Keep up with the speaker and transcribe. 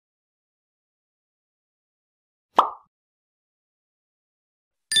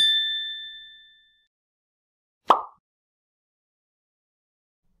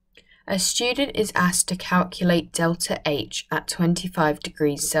A student is asked to calculate delta H at 25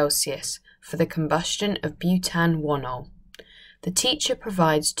 degrees Celsius for the combustion of butan-1-ol. The teacher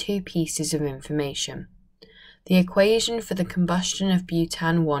provides two pieces of information: the equation for the combustion of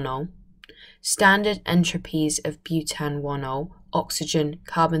butan-1-ol, standard entropies of butan-1-ol, oxygen,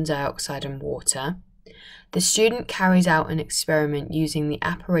 carbon dioxide and water. The student carries out an experiment using the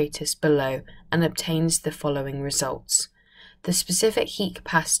apparatus below and obtains the following results. The specific heat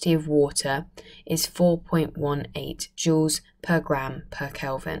capacity of water is 4.18 joules per gram per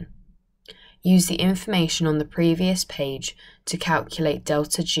Kelvin. Use the information on the previous page to calculate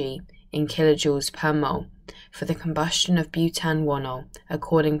delta G in kilojoules per mole for the combustion of butan-1-ol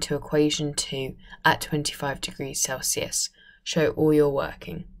according to equation 2 at 25 degrees Celsius. Show all your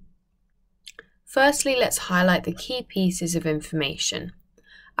working. Firstly, let's highlight the key pieces of information.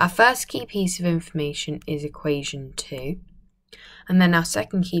 Our first key piece of information is equation 2. And then our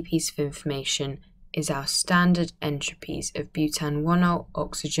second key piece of information is our standard entropies of butan-1-ol,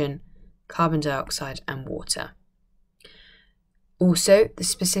 oxygen, carbon dioxide and water. Also, the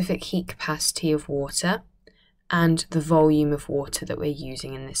specific heat capacity of water and the volume of water that we're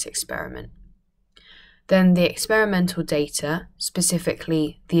using in this experiment. Then the experimental data,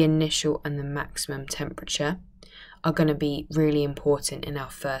 specifically the initial and the maximum temperature, are going to be really important in our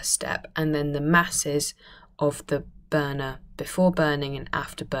first step, and then the masses of the burner before burning and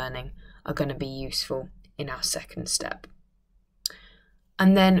after burning are going to be useful in our second step.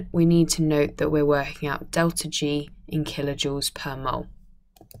 And then we need to note that we're working out delta G in kilojoules per mole.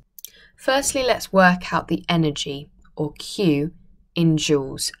 Firstly, let's work out the energy, or Q, in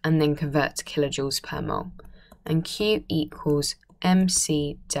joules and then convert to kilojoules per mole. And Q equals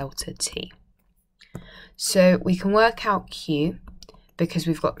mc delta T. So we can work out Q because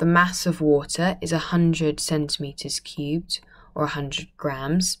we've got the mass of water is 100 centimeters cubed, or 100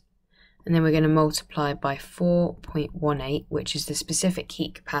 grams, and then we're going to multiply by 4.18, which is the specific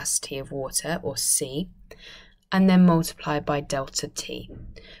heat capacity of water, or C, and then multiply by delta T,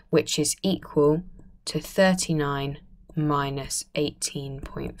 which is equal to 39 minus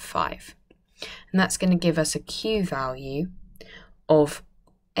 18.5. And that's going to give us a Q value of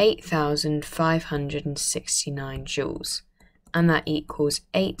 8,569 joules, and that equals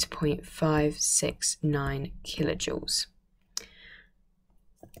 8.569 kilojoules.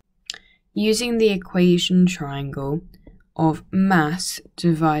 Using the equation triangle of mass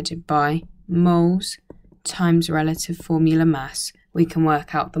divided by moles times relative formula mass, we can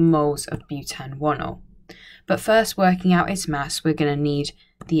work out the moles of butan-1-ol. But first, working out its mass, we're going to need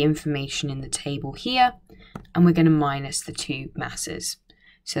the information in the table here, and we're going to minus the two masses.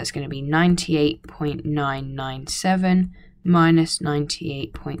 So it's going to be 98.997 minus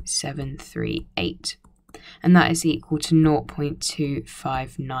 98.738. And that is equal to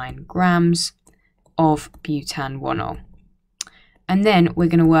 0.259 grams of butan-1-ol. And then we're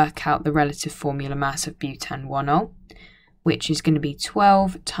going to work out the relative formula mass of butan-1-ol, which is going to be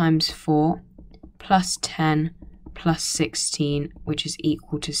 12 times 4 plus 10 plus 16, which is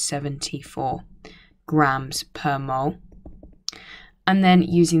equal to 74 grams per mole. And then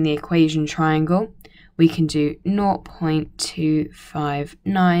using the equation triangle, we can do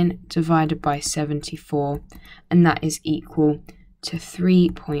 0.259 divided by 74, and that is equal to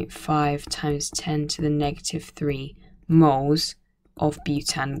 3.5 times 10 to the negative 3 moles of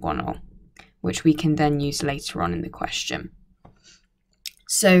butan-1-ol, which we can then use later on in the question.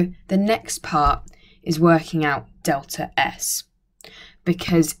 So the next part is working out delta S,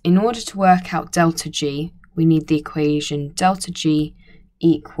 because in order to work out delta G, we need the equation delta G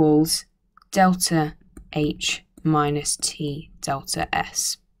equals delta H minus T delta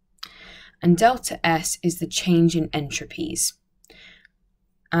S. And delta S is the change in entropies.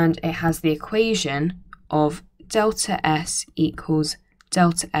 And it has the equation of delta S equals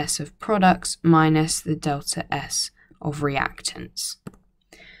delta S of products minus the delta S of reactants.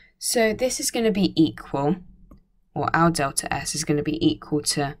 So this is going to be equal, or our delta S is going to be equal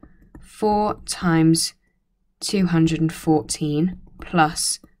to 4 times 214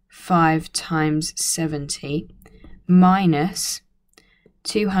 plus 5 times 70 minus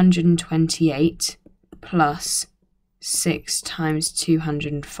 228 plus 6 times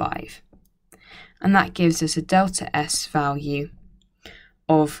 205. And that gives us a delta S value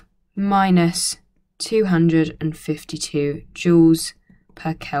of minus 252 joules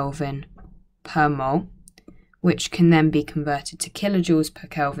per Kelvin per mole, which can then be converted to kilojoules per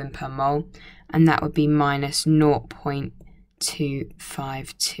Kelvin per mole, and that would be minus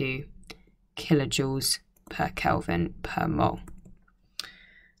 0.252 kilojoules per Kelvin per mole.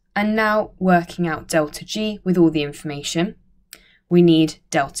 And now, working out delta G with all the information, we need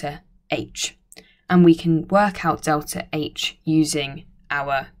delta H. And we can work out delta H using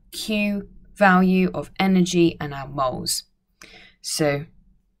our Q value of energy and our moles. So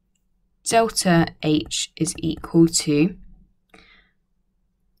delta H is equal to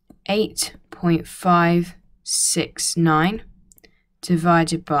 8.569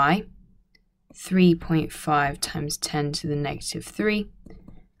 divided by 3.5 times 10 to the negative 3,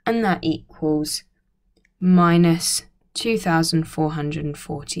 and that equals minus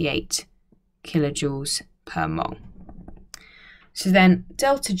 2,448 kilojoules per mole. So then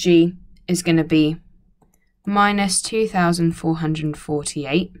delta G is going to be minus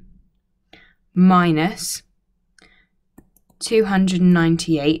 2,448 minus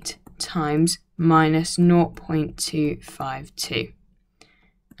 298 times minus 0.252.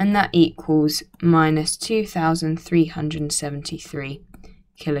 And that equals minus 2,373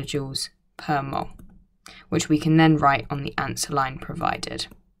 kilojoules per mole, which we can then write on the answer line provided.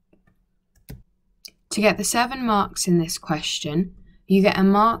 To get the 7 marks in this question, you get a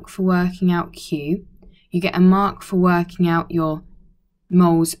mark for working out Q, you get a mark for working out your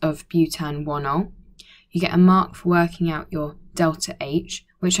moles of butan 1-ol, you get a mark for working out your delta H,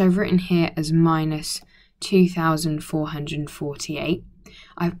 which I've written here as minus 2,448.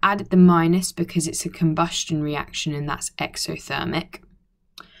 I've added the minus because it's a combustion reaction and that's exothermic.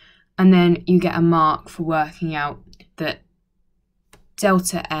 And then you get a mark for working out that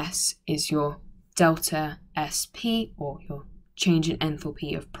delta S is your delta SP, or your change in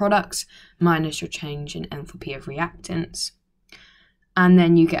enthalpy of products, minus your change in enthalpy of reactants. And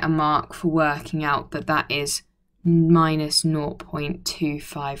then you get a mark for working out that that is minus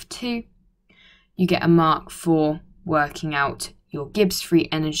 0.252. You get a mark for working out your Gibbs free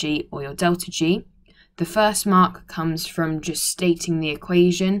energy, or your delta G. The first mark comes from just stating the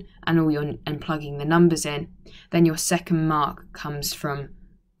equation and plugging the numbers in. Then your second mark comes from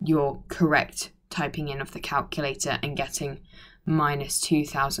your correct typing in of the calculator and getting minus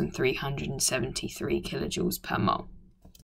 2,373 kilojoules per mole.